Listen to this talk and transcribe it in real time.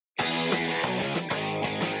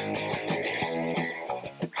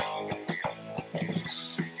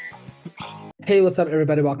Hey, what's up,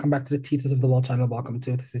 everybody? Welcome back to the Teachers of the World channel. Welcome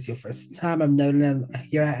to this is your first time. I'm Nolan.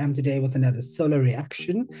 Here I am today with another solo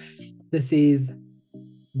reaction. This is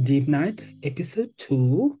Deep Night, episode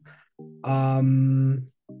 2. For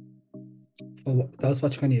those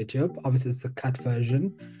watching on YouTube, obviously it's a cut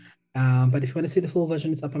version. But if you want to see the full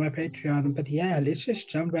version, it's up on my Patreon. But yeah, let's just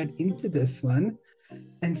jump right into this one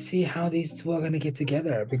and see how these two are gonna get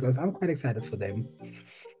together because I'm quite excited for them.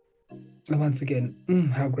 And once again,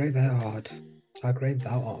 how great thou art. How great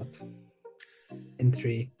thou art. In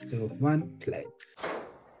 3, 2, 1, play.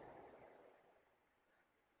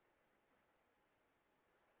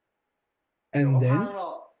 เดี๋ยว And ก็พัง then หร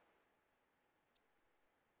อก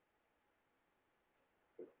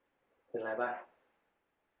เป็นไรบ้าง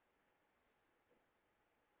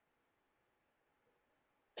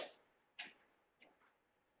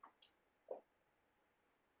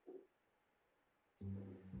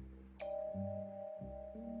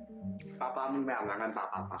ป้ามึงไปอาบน้ำกันป้า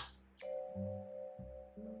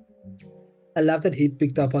I love that he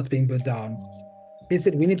picked up what's being put down. He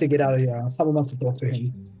said, we need to get out of here. Someone wants to talk to him.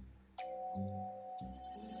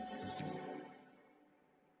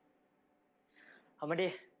 เอามาดิ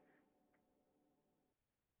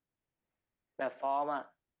แบบฟอร์มอ่ะ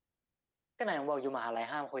ก็ไหนบอกอยู่มหาลัย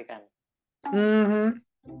ห้ามคุยกัน Mm-hmm.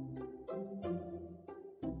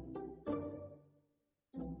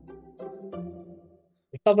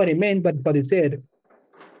 It's not what he meant, but he said,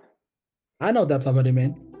 I know that's not what he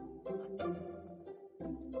meant.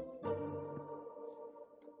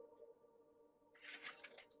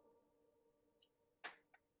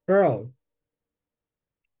 Girl.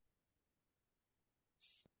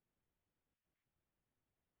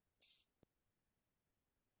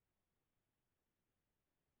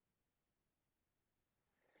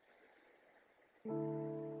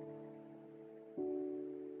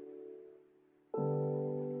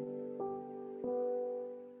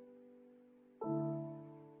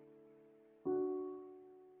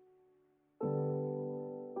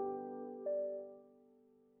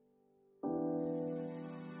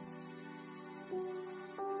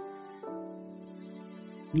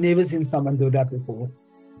 Never seen someone do that before.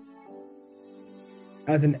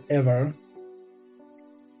 As in ever.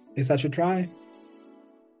 Guess I should try.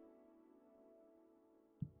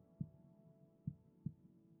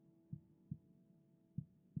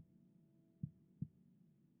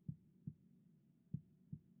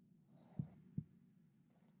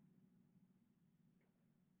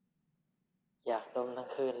 อยากดมทั้ง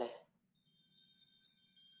คืนเลย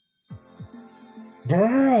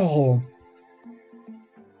Girl.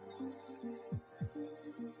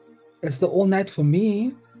 It's the all night for me.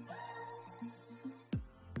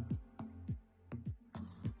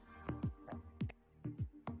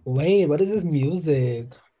 Wait, what is this music?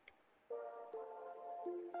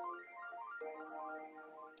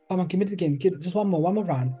 Come on, give me it again. Just one more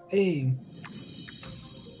round. Hey.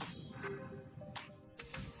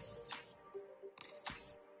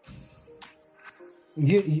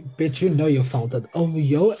 You bitch, you know you felt it. Oh,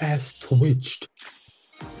 your ass twitched.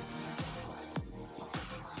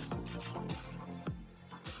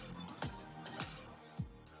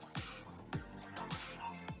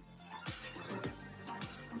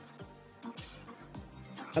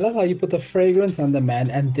 I love how you put the fragrance on the man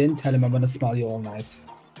and then tell him I'm gonna smell you all night.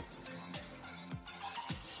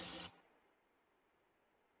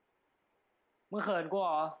 มึงเขินกูเหร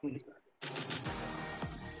อ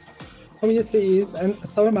Oh, yes, he is, and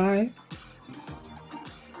so am I.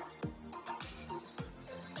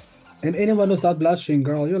 And anyone who's not blushing,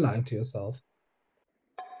 girl, you're lying to yourself.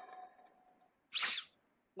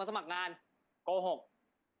 มาสมัครงานโกหก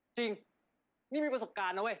จริงนี่มีประสบกา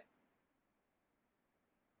รณ์นะเว้ย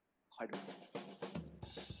คอยดู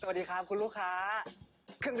สวัสดีครับคุณลูกค้า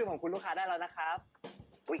เครื่องดื่มของคุณลูกค้าได้แล้วนะครับ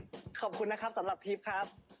อุ๊ยขอบคุณนะครับสำหรับทิปครับ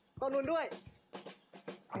ต้นนุ่นด้วย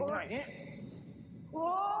เอาหน่อยนี่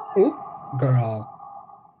Oop, girl.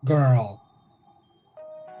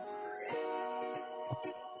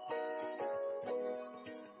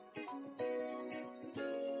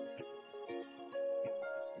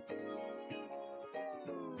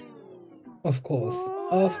 Of course.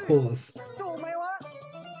 จูบไหมวะ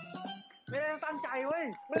ไม่ได้ตั้งใจเว้ย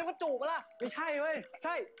ไม่ได้ว่าจูบปะล่ะไม่ใช่เว้ยใ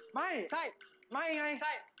ช่ไม่ใช่ไม่ไงใ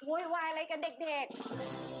ช่โวยวายอะไรกันเด็ก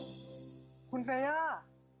คุณเฟย่า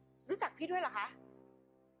ๆ รู้จักพี่ด้วยเหรอคะ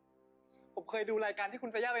ผมเคยดูรายการที่คุณ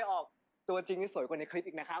เฟย่าไปออกตัวจริงนี่สวยกว่าในคลิป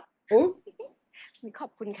อีกนะครับ Oh, ขอ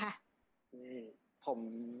บคุณค่ะ นี่ผม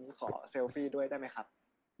ขอเซลฟี่ด้วยได้ไหมครับ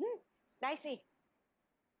ได้สิ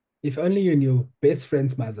if only you knew. Best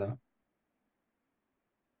friend's mother.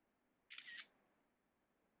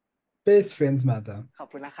 Best friend's mother. ขอบ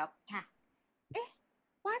คุณนะครับ ค่ะ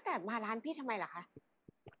ว่าแต่มาร้านพี่ทำไมล่ะคะ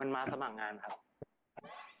มันมาสมัครงานครับ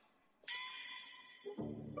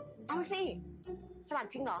เอาสิ สมัคร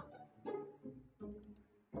จริงเหรอ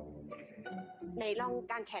ไหนลอง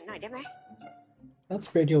กางแขนหน่อยได้ไหม Let's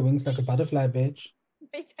spread your wings like a butterfly, bitch.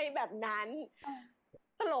 ไม่ใช่แบบนั้น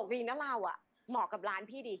ตลกดีนะเราอะเหมาะกับร้าน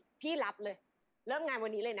พี่ดี พี่รับเลย เริ่มงานวั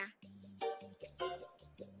นนี้เลยนะ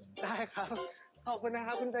ได้ครับ ขอบคุณนะค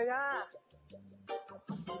รับคุณเจย่า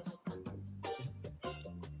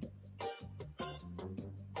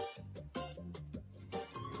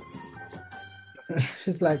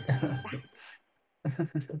She's like,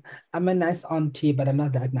 I'm a nice auntie, but I'm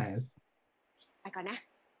not that nice. ไปก่อนนะ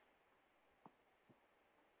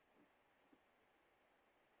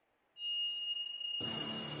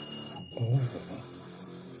Oh,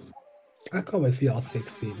 I can't wait for y'all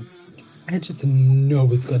 16. I just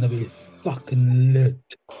know it's gonna be fucking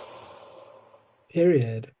lit.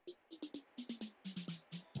 Period.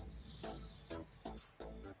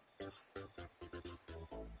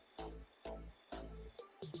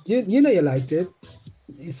 You know you liked it.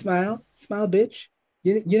 You smile, bitch.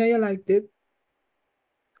 You know you liked it.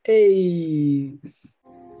 Hey.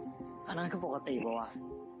 อันนั้นคือปกติปะวะ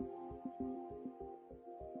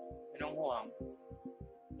ไม่ต้องห่วง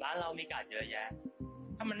ร้านเรามีการ์ดเยอะแยะ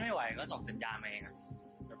ถ้ามันไม่ไหวก็ส่งสัญญาณมาเองอะ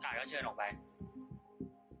เดี๋ยวการ์ดก็เชิญออกไป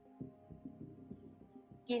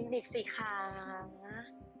กินอีกสิคะ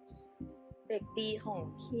เด็กดีของ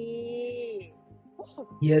พี่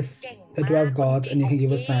Yes, the dwarf got, and you can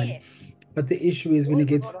give a sign. But the issue is when he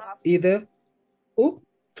gets either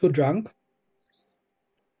too drunk,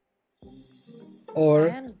 or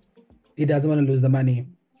he doesn't want to lose the money.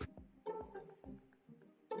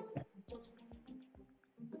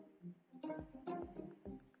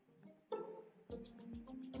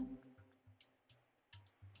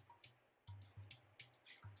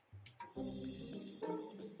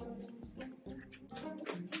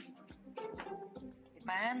 แ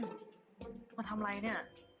มนมาทำอะไรเนี่ย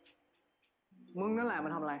มึงนั่นแหละมา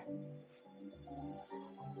ทำอะไร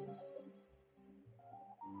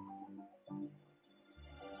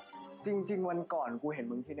จริงๆวันก่อนกูเห็น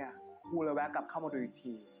มึงที่เนี่ย กูเลยแวะกลับเข้ามาดูอีก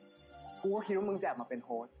ที กูก็คิดว่ามึงจะแอบมาเป็นโฮ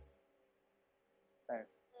สต์แต่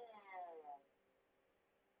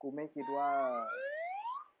กูไม่คิดว่า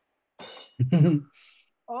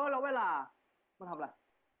แล้วเวลามาทำอะไร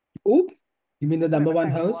Oop, you mean the number one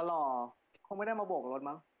แต่งตัว host? หล่อคงไม่ได้มาโบกรถ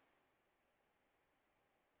มั้ง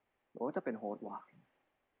หรือว่าจะเป็นโฮสต์วะ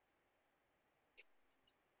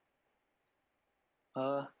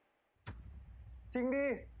จริงดิ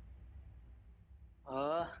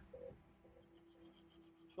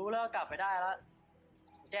รู้แล้วกลับไปได้แล้ว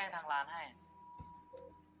แจ้งทางร้านให้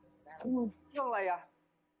เรื่องอะไรอ่ะ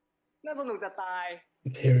น่าสนุกจะตาย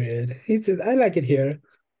Period. He says, I like it here.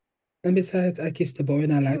 And besides, I kissed the boy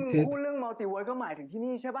and I ที่ liked มึง it. พูดเรื่องมัลติเวิร์สก็หมายถึงที่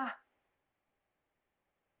นี่ใช่ป่ะ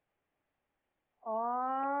อ๋อ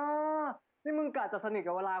นี่มึงกะจะสนิท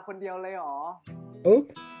กับเวลาคนเดียวเลยเหรอ Oh.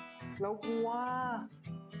 แล้วกูว่า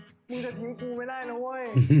มึงจะทิ้งกูไม่ได้นะเว้ย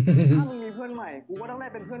ถ้ามึงมีเพื่อนใหม่ กูก็ต้องได้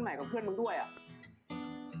เป็นเพื่อนใหม่กับเพื่อนมึงด้วยอ่ะ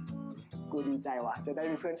กูดีใจว่ะ จะได้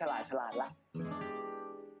มีเพื่อนฉลาดละ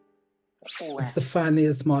กูไง It's the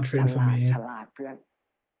funniest smart ฉ friend for ลาด me. ฉลาดเพื่อน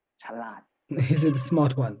ฉลาด He's the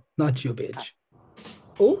smart one, not you, bitch.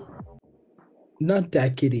 Oh, not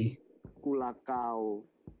that kitty. กุลาเกา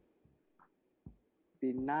ปี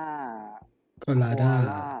หน้า Colada.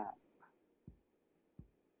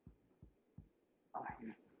 อะไรเ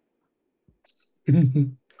นี่ย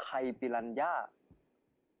ใครปิรันย่า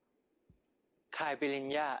คายปิริญ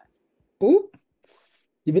ญา Oh,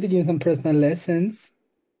 you better give him some personal lessons.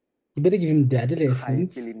 You better give him daddy ใคร lessons.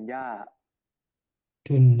 ปิรินย่า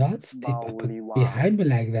Do not step up Bauliwa. behind me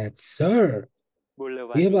like that, sir. บุร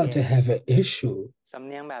วัต We're นี่ about เอ to ง have an issue. สำเ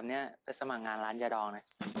นียงแบบเนี้ยไปสมัครงานร้านยาดองนะ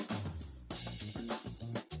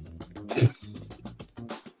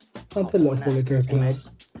Not the local liquor club.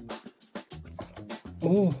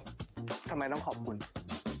 Oh, ทำไมต้องขอบคุณ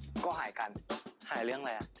ก็หายกัน หายเรื่องอะไ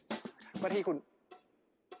รอ่ะ ก็ที่คุณ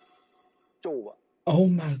จูบอะ oh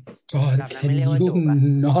my God. Gặp Can Emilio you Chupa.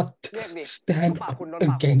 not Lihat di, stand lupa up akun doon, Pak,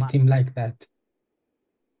 against Pak. him like that?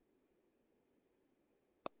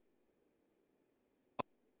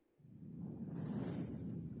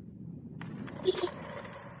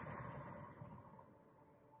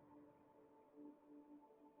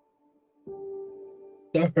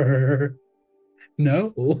 Sir. No.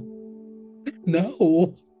 No.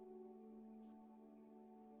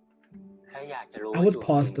 ถ้าอยากจะรู้ I ว่า would จูบ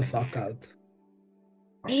pass จริง the เป็น fuck ไง out.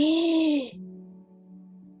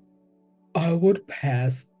 I would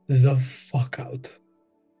pass the fuck out.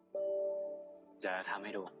 จะทำใ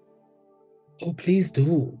ห้ดู Oh, please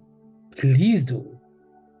do. Please do.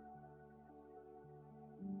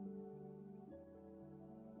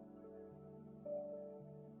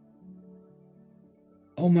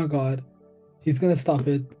 Oh my God. He's gonna stop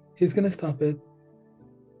it. He's gonna stop it.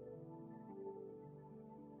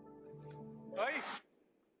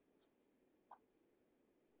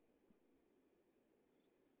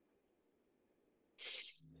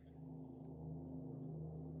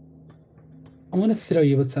 I want to throw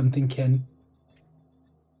you with something, Ken.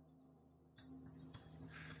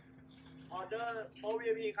 ออเดอร์โต๊ะ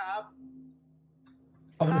VIP ครับ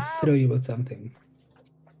I want to throw you with something.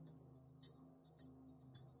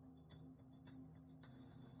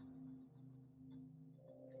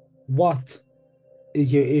 What is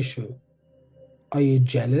your issue? Are you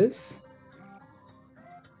jealous?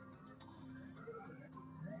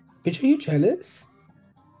 Bitch, are you jealous?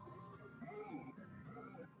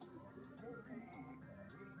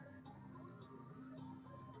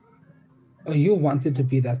 Oh, you wanted to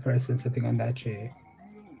be that person sitting on that chair.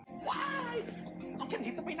 เอาเข็ม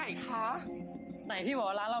ทิศจะไปไหนคะ ไหนพี่บอก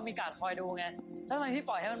ว่าร้านเรามีการดคอยดูไงแล้วทำไมพี่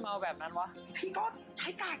ปล่อยให้มันเมาแบบนั้นวะ พี่ก็ใ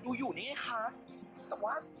ห้การดูอยู่นี่ไงคะ แต่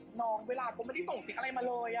ว่าน้องเวลาก็ไม่ได้ส่งสิ่งอะไรมา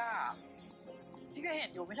เลยอะ พี่ก็เห็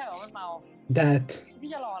นอยู่ไม่ใช่เหรอมันเมา That พี่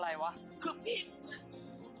จะรออะไรวะ คือพี่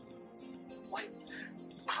โอ๊ย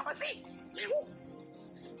ตามมาสิเร็ว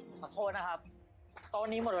ขอโทษนะครับโต๊ะ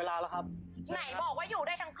นี้หมดเวลาแล้วครับ ไหนบอกว่าอยู่ไ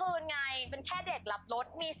ด้ทั้งคืนไง เป็นแค่เด็กรับรถ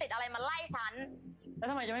มีสิทธิ์อะไรมาไล่ฉัน แล้ว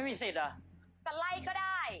ทำไมจะไม่มีสิทธิ์อ่ะ จะไล่ก็ไ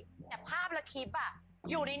ด้ แต่ภาพและคลิปอะ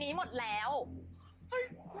อยู่ในนี้หมดแล้ว โปร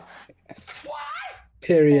โม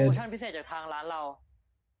period. ชั่นพิเศษจากทางร้านเรา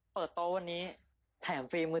เปิดโต๊ะวันนี้แถม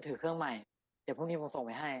ฟรีมือถือเครื่องใหม่ เดี๋ยวพรุ่งนี้ผมส่งไ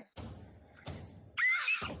ปให้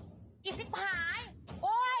อีสิบหาย โ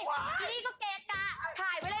อ้ยอีนี่ก็เกะกะ ถ่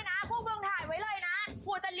ายไว้เลยนะ พวกมึงถ่ายไว้เลยนะ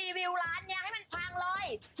กูจะรีวิวร้านเนี้ยให้มันพังเลย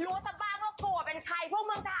รู้สะบ้างว่ากูเป็นใครพวก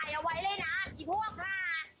มึงถ่ายเอาไว้เลยนะ อีพวกห่า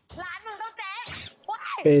ร้านมึงต้องเจ๊งโอ้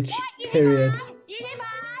ย Bitch, โอ้ยอีนี่ period. อีนี่บ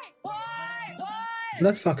ายโอ้ยโอ้ย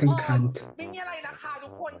Not fucking cunt. ไม่มีอะไรนะคะทุ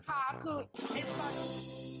กคนคะคือไอ้สัตว์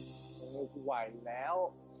กูไหวแล้ว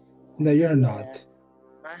No, you're not.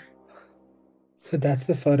 นะ So that's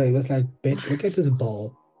the photo. He was like, bitch, look at this ball.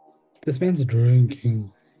 This man's drinking.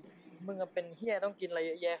 มึงอะเป็นเฮียต้องกินอะไรเ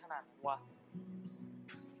ยอะแยะขนาดนั้นวะ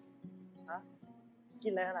ฮะกิ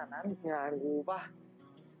นอะไรขนาดนั้น งานกูป่ะ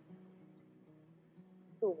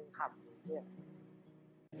ดูมึงขับเฮีย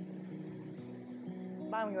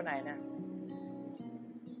บ้านมึงอยู่ไหนเนี่ย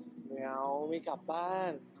ไม่เอาไม่กลับบ้า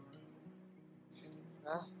น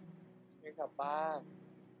นะไม่กลับบ้าน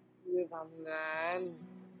พี่จะทำงาน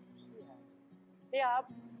พี่ครับ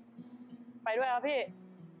ไปด้วยครับพี่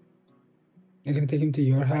You're gonna take him to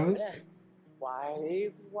your house? ไหว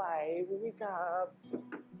กูไหวกูไม่กลับ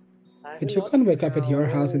But you can't wake up at your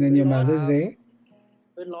house and then your mother's there.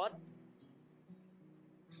 ขึ้นรถ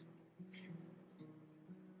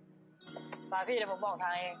มาพี่เดี๋ยวผมบอกทา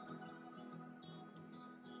งเอง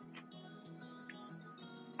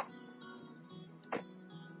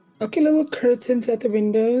Okay, little curtains at the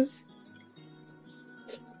windows.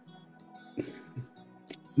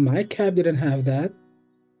 My cab didn't have that.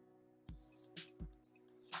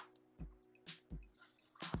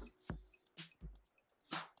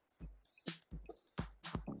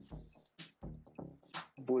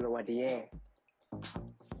 บูรวดีเย่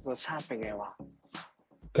รสชาติเป็นไงวะ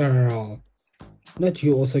Girl, not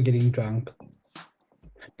you also getting drunk.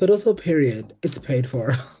 But also, period, it's paid for.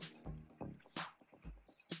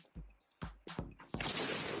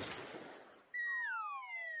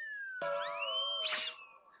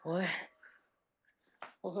 โอ้ย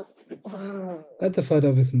That's a photo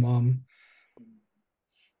of his mom.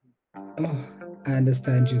 Oh, I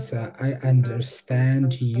understand you, sir. I understand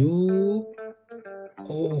you.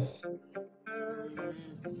 Oh.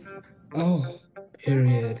 Oh,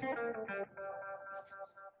 period.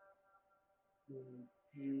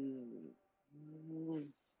 อืม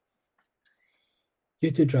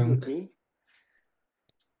You're too drunk.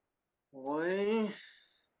 โอ้ย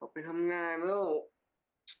ออกไปทำงานแล้ว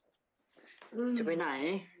จะไปไหน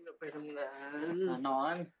จะไปทำงาน นอ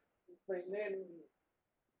น ไปเล่น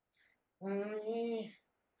เฮ้ย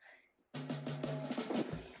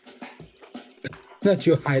Not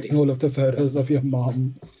you hiding all of the photos of your mom.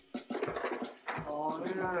 อ๋อเ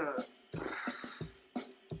นี่ย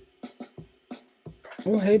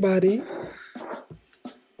Oh, hey, buddy.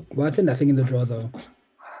 Why is there nothing in the drawer, though?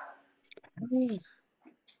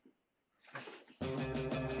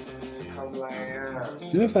 ทำไรอ่ะ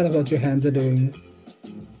Let me find out what your hands are doing.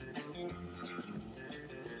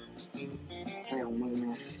 ใช่ของมึง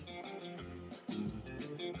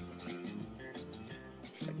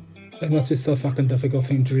It must be so fucking difficult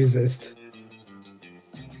thing to resist.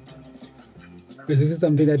 Because this is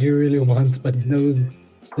something that he really wants, but he knows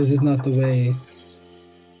this is not the way.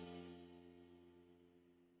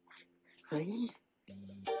 เฮ้ย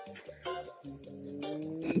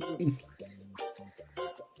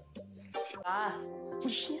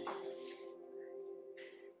เชี่ย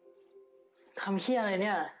ทำเชี่ยอะไรเ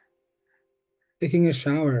นี่ย Taking a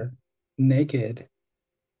shower, naked.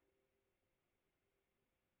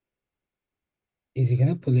 Is he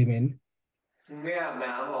gonna pull him in? มึงไม่อาบน้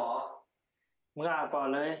ำหรอ มึงอาบก่อน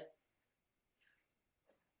เลย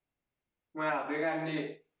มาอาบด้วยกันดิ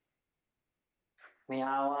ไม่เ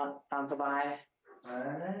อาอะตามสบาย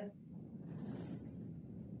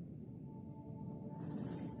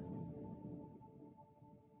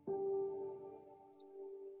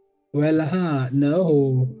Well, no.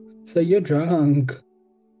 So you're drunk.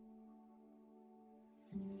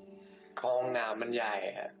 ห้องน้ำมันใหญ่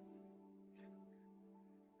อะ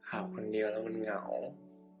อาบคนเดียวแล้วมันเหงา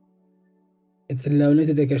It's lonely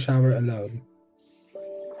to take a shower alone.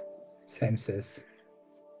 Same sis.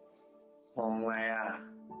 มองอะไรอ่ะ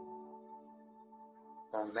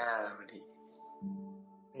มองหน้าเราดิ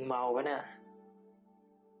มึงเมาปะเนี่ย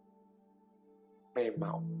ไม่เม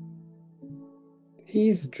า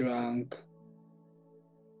He's drunk.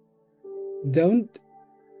 Don't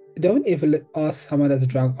ever ask someone that's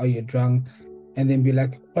drunk, are you drunk? And then be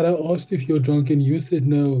like, but I asked if you're drunk and you said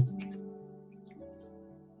no.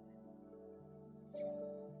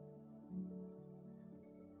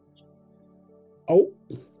 Oh.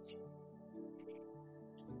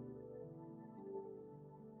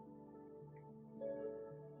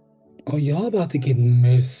 Oh, y'all about to get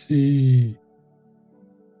messy.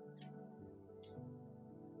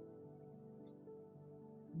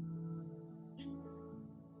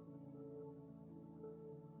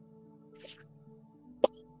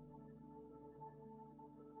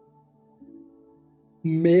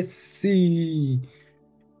 Messy.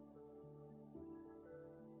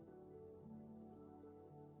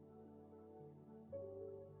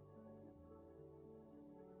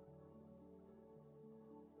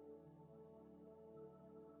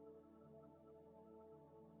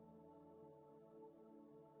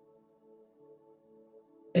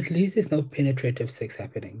 At least there's no penetrative sex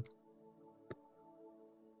happening.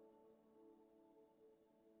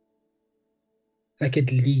 Like,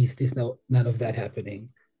 at least there's none of that happening.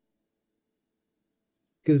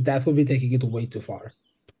 Because that would be taking it way too far.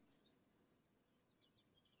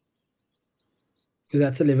 Because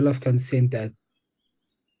that's a level of consent that,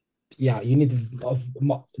 yeah, you need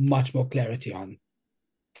much more clarity on.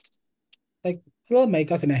 Like, a little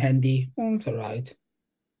makeup and a handy, it's all right.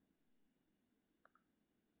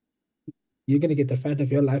 You're gonna get the fight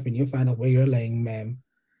of your life when you find out where you're laying, ma'am.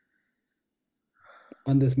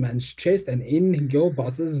 On this man's chest and in your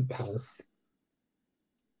boss's house.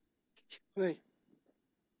 เฮ้ย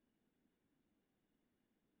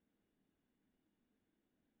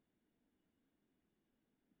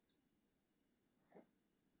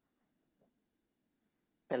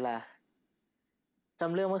เป็นไร จ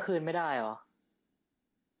ำเรื่องเมื่อคืนไม่ได้หรอ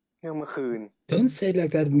เรื่องเมื่อคืน Don't say it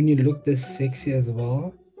like that when you look this sexy as well.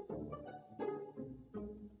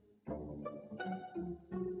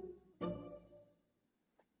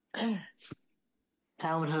 ช่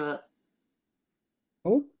างมันเถอะ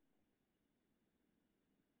Oh,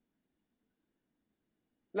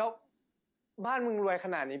 แล้วบ้านมึงรวยข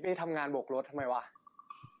นาดนี้ไปทำงานโบกรถทำไมวะ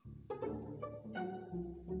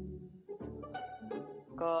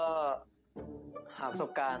ก็หาประส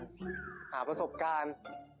บการณ์ หาประสบการณ์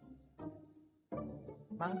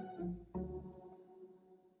มั้ง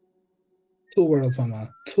two worlds, mama.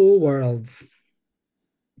 Two worlds.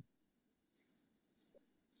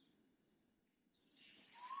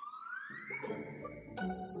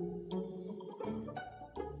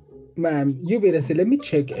 Ma'am, you better say, let me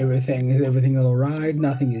check everything. Is everything all right?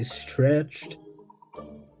 Nothing is stretched.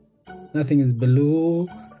 Nothing is below.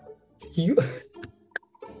 You.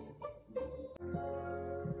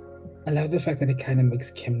 I love the fact that it kind of makes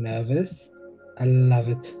Kim nervous. I love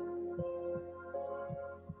it.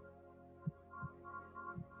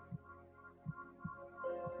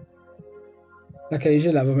 Like, I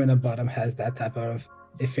usually love it when the bottom has that type of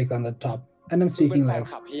effect on the top. And I'm มึงเป็น speaking แฟน like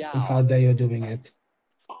คลับพี่ยา of how they are doing it.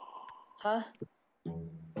 ฮะ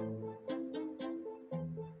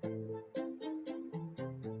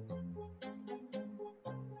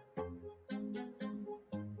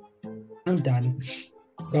I'm done.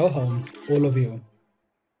 Go home, all of you.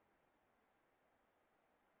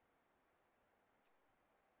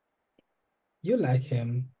 You like him.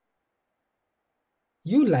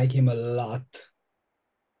 You like him a lot.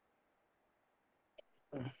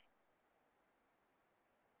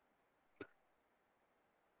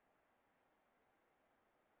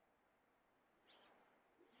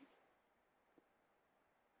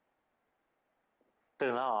 ตื่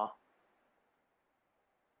นแล้วเหรอ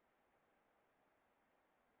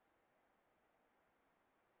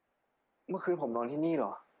เมื่อคืนผมนอนที่นี่เหร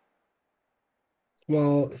อ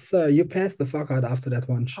Well, sir, you passed the fuck out after that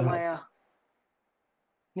one ทำไม shot. อ่ะ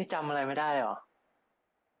นี่จำอะไรไม่ได้เหรอ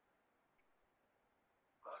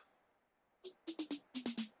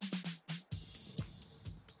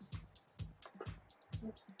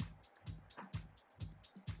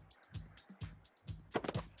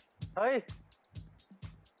เฮ้ย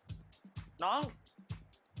น้อง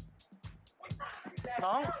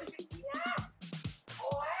น้อง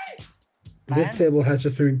This table has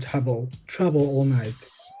just been trouble all night.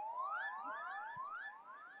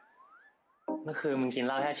 เมื่อคืนมึงกินเ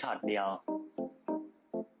หล้าแค่ช็อตเดียว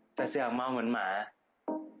แต่เสือกเมาเหมือนหมา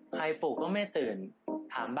ใครปลุกก็ไม่ตื่น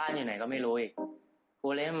ถามบ้านอยู่ไหนก็ไม่รู้อีก กู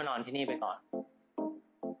เลยให้มานอนที่นี่ไปก่อน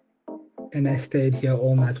And I stayed here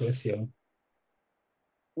all night with you.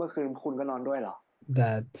 เมื่อคืนคุณก็นอนด้วยเหรอ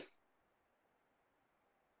That.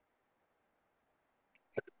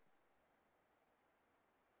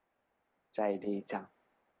ใจดีจัง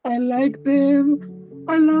I like them.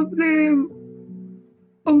 I love them.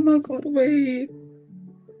 Oh my god, wait.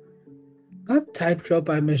 Not Tightrope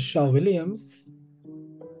by Michelle Williams.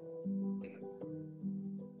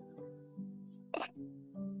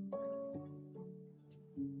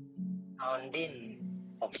 นอนดิ้น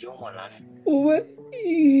ผมยุ่งหมดแล้ว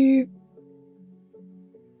Wait.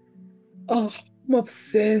 Oh, I'm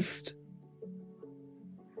obsessed.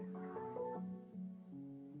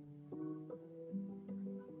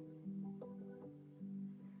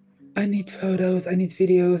 I need photos, I need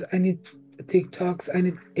videos, I need TikToks, I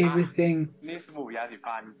need everything. นี่สบู่ยาสี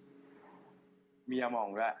ฟัน มียาหม่อง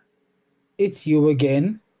ด้วย It's you again.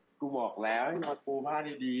 กูบอกแล้วให้นอนปูผ้า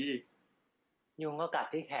ดี ยุงก็กัด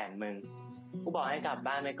ที่แขนมึง กูบอกให้กลับ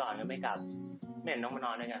บ้านไปก่อนก็ไม่กลับ ไม่เห็นต้องมาน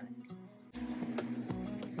อนด้วยกัน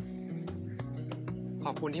ๆ ข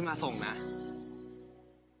อบคุณที่มาส่งนะ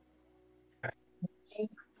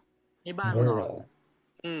นี่บ้านมึงเหรอ Girl.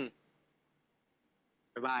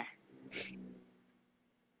 บ๊ายบาย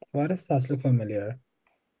Why does that look familiar?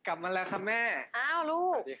 กลับมาแล้วครับแม่ อ้าวลู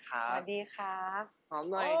ส ก วัสดีครั ส บ วัสดีครับ หอม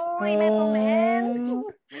หน่อย โอ้ยแม่ตัวแม่น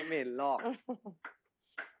ไม่เหม็นหรอก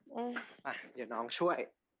อ่ะ เดี๋ยวน้องช่วย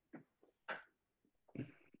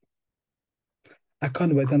I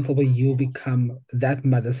can't wait until you become that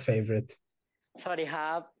mother's favorite. สวัสดีค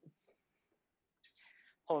รับ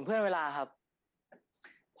ผมเป็นเพื่อนเวลาครับ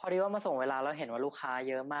พอดีว่ามาส่งเวลาแล้วเห็นว่าลูกค้า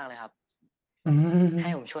เยอะมากเลยครับ ใ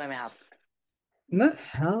ห้ผมช่วยไหมครับ Not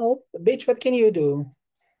help. Bitch, what can you do?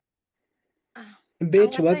 เอา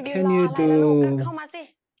Bitch, งั้น what จะยืน can รอ you อะไรล่ะลูกอ่ะ do? เข้ามาสิ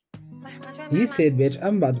มาช่วยแม่ You มา said, bitch,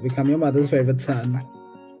 I'm about to become your mother's favorite son.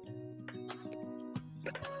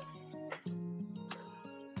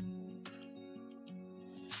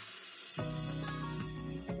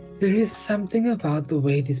 There is something about the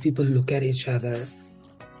way these people look at each other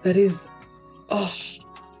that is, oh,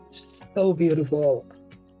 so beautiful.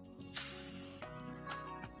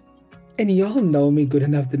 And y'all know me good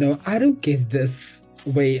enough to know I don't get this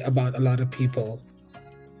way about a lot of people.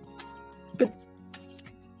 But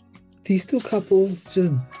these two couples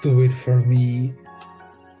just do it for me.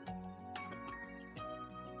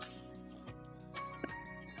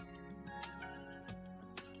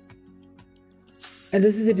 And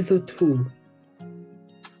this is episode 2.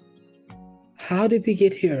 How did we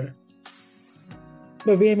get here?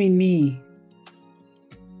 By we, I mean me.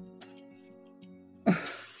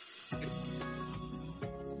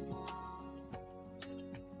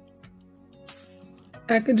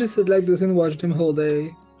 I can just sit like this and watch them whole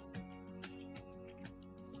day.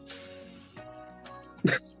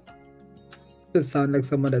 It sound like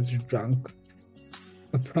someone that's drunk.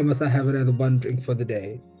 I promise I haven't had one drink for the day.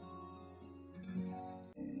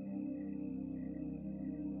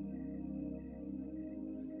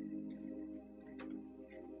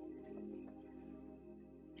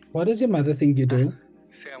 What does your mother think you do?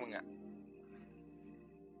 เสื้อมึงอะ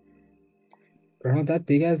Around that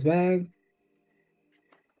big ass bag?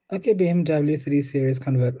 Okay, BMW 3 Series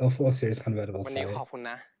convert or 4 Series convertible. วันนี้ Sorry. ขอบคุณ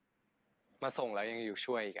นะ มาส่งแล้วยังอยู่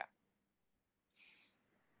ช่วยอีกอะ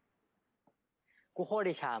กูโคตร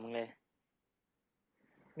อิจฉามึงเลย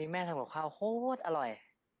มีแม่ทำกับข้าวโคตรอร่อย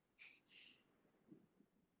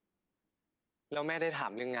แล้วแม่ได้ถา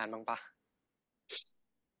มเรื่องงานบ้างปะ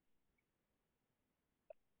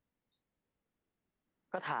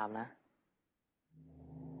ก็ถามนะ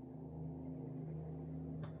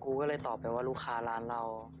กูก็เลยตอบไปว่าลูกค้าร้านเรา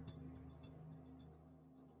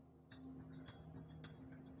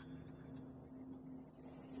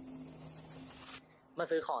มา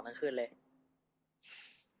ซื้อของทั้งคืนเลย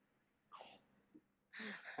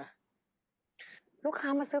ลูกค้า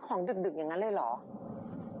มาซื้อของดึกๆอย่างนั้นเลยเหรอ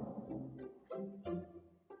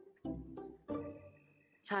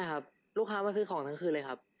ใช่ครับ ลูกค้ามาซื้อของทั้งคืนเลยค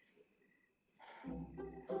รับ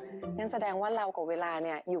งั้นแสดงว่าเรากับเวลาเ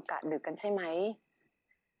นี่ยอยู่กะดึกกันใช่ไหม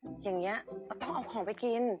อย่างเงี้ยเราต้องเอาของไป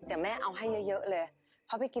กิน เดี๋ยวแม่เอาให้เยอะๆเลย เพ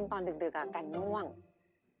ราะไปกินตอนดึกๆกันง่วง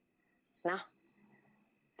นะ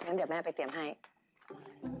งั้นเดี๋ยวแม่ไปเตรียมให้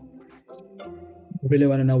I really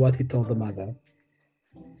want to know what he told the mother. .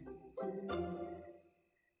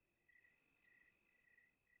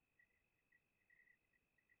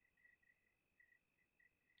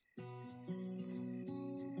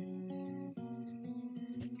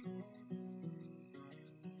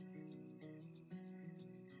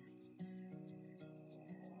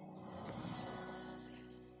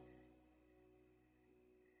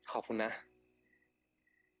ขอบคุณนะ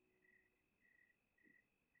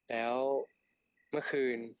แล้วเมื่อคื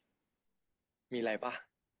นมีอะไรปะ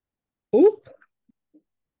Oh,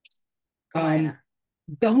 ก็ไม่นะ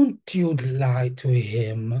don't you lie to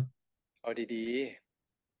him. เอาดี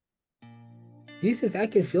He says I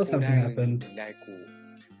can feel ๆ กู something ได้มึง happened. มึงได้กู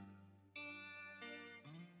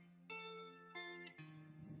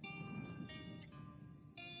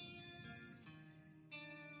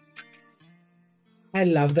I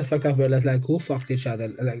love the fact that Bella's like, who fucked each other?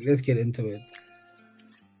 Like, let's get into it.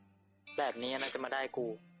 แบบนี้น่าจะมาได้กู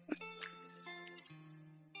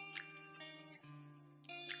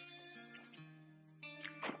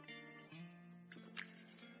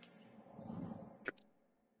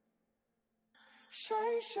ใช่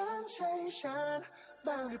ฉัน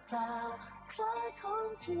บ้างหรือเปล่าคล้ายคน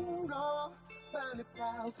ที่รอบ้างหรือเปล่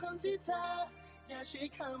าคนที่เธออย่าใช้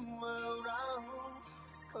คำว่าเรา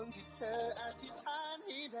คนที่เธออธิษฐานใ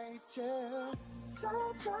ห้ได้เจอเธอ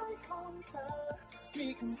ใจของเธอมี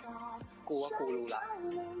คำตอบ กูว่ากูรู้ละ ใช่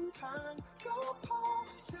ทางก็พอ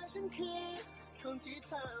แต่ฉันคือคนที่เ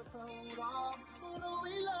ธอเฝ้ารอรู้ไ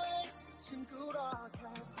ว้เลยฉันก็รอแ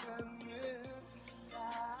ค่เธอเหมือนกั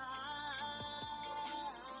น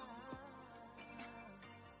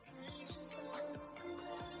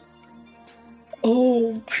Oh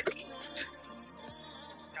my god.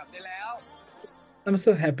 กลับได้แล้ว I'm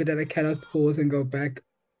so happy that I cannot pause and go back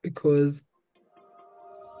because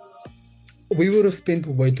we would have spent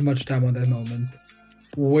way too much time on that moment.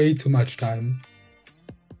 Way too much time.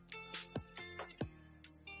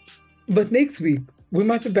 But next week, we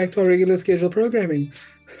might be back to our regular schedule programming.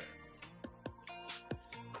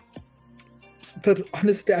 But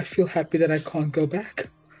honestly, I feel happy that I can't go back.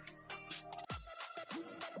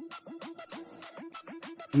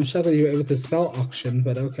 I'm shocked that you were able to spell auction,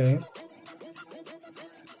 but okay.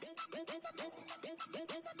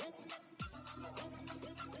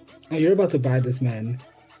 Oh, you're about to buy this man.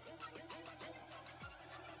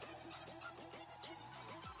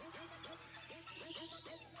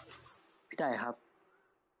 พี่จ่ายครับ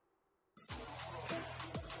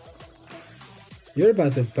You're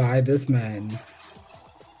about to buy this man.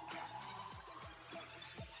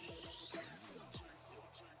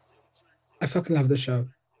 I fucking love the show.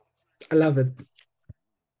 I love it.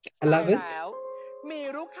 I love it. แล้ว มี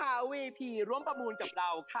ลูกค้า VP ร่วมประมูลกับเรา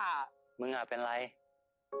ค่ะ มึงอ่ะเป็นไร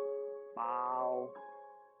เปล่า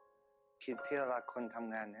คิดที่รักคนท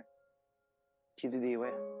ำงานเนี่ยคิดดีๆเว้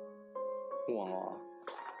ย ห่วงเหรอ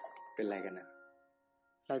เป็นไรกันนะ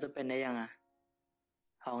เราจะเป็นได้ยังอะ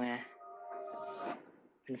เอาไง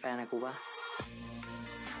เป็นแฟนกับกูปะ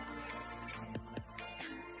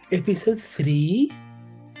Episode 3?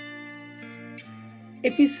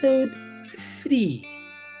 Episode 3.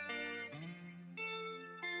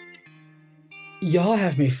 Y'all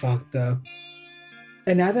have me fucked up.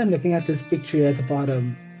 And now that I'm looking at this picture at the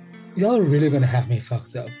bottom, y'all really gonna have me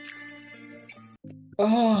fucked up.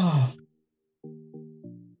 Oh.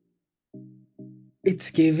 It's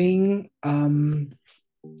giving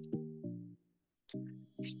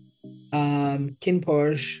Kin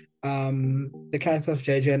Porsche, the character of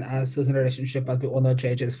JJ and As is in a relationship, but we all know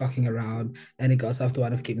JJ is fucking around and he goes after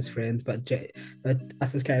one of Kim's friends, but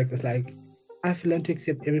As's character is like, I've learned to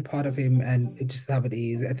accept every part of him and it just how it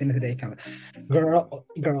is. At the end of the day, come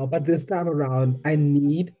girl, but this time around, I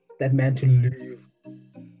need that man to leave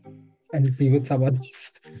and be with someone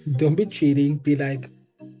else. Don't be cheating, be like,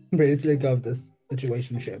 I'm ready to let go of this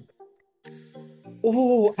situationship.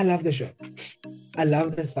 Oh, I love the show. I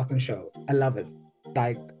love this fucking show. I love it.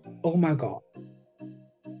 Like, oh my god.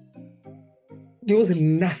 There was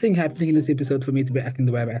nothing happening in this episode for me to be acting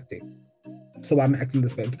the way I'm acting. So I'm acting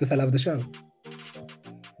this way because I love the show.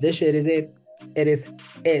 This shit is it. It is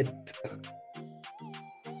it.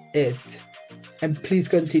 It. And please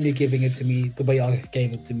continue giving it to me the way y'all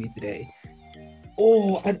gave it to me today.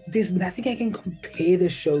 oh, there's nothing I can compare the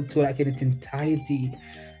show to like in its entirety.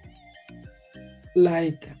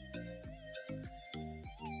 Like,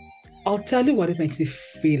 I'll tell you what it makes me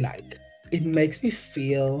feel like. It makes me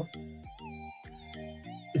feel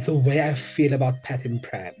the way I feel about Pat and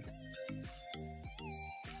Pran.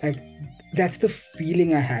 Like, that's the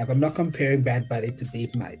feeling I have. I'm not comparing Bad Buddy to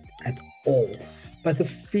Deep Night at all. But the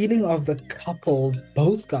feeling of the couples,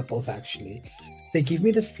 both couples actually, they give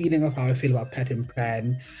me the feeling of how I feel about Pat and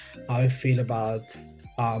Pran, how I feel about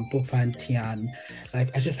Pupa and Tian.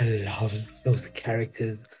 Like, I just love those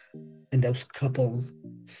characters and those couples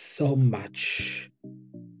so much.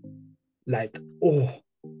 Like,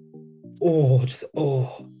 just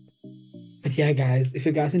oh. But yeah, guys, if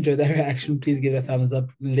you guys enjoyed that reaction, please give it a thumbs up.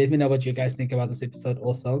 Let me know what you guys think about this episode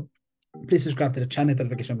also. Please subscribe to the channel,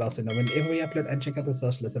 notification bell so you know whenever we upload, and check out the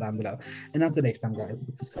socials down below. And until next time, guys.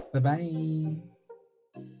 Bye-bye.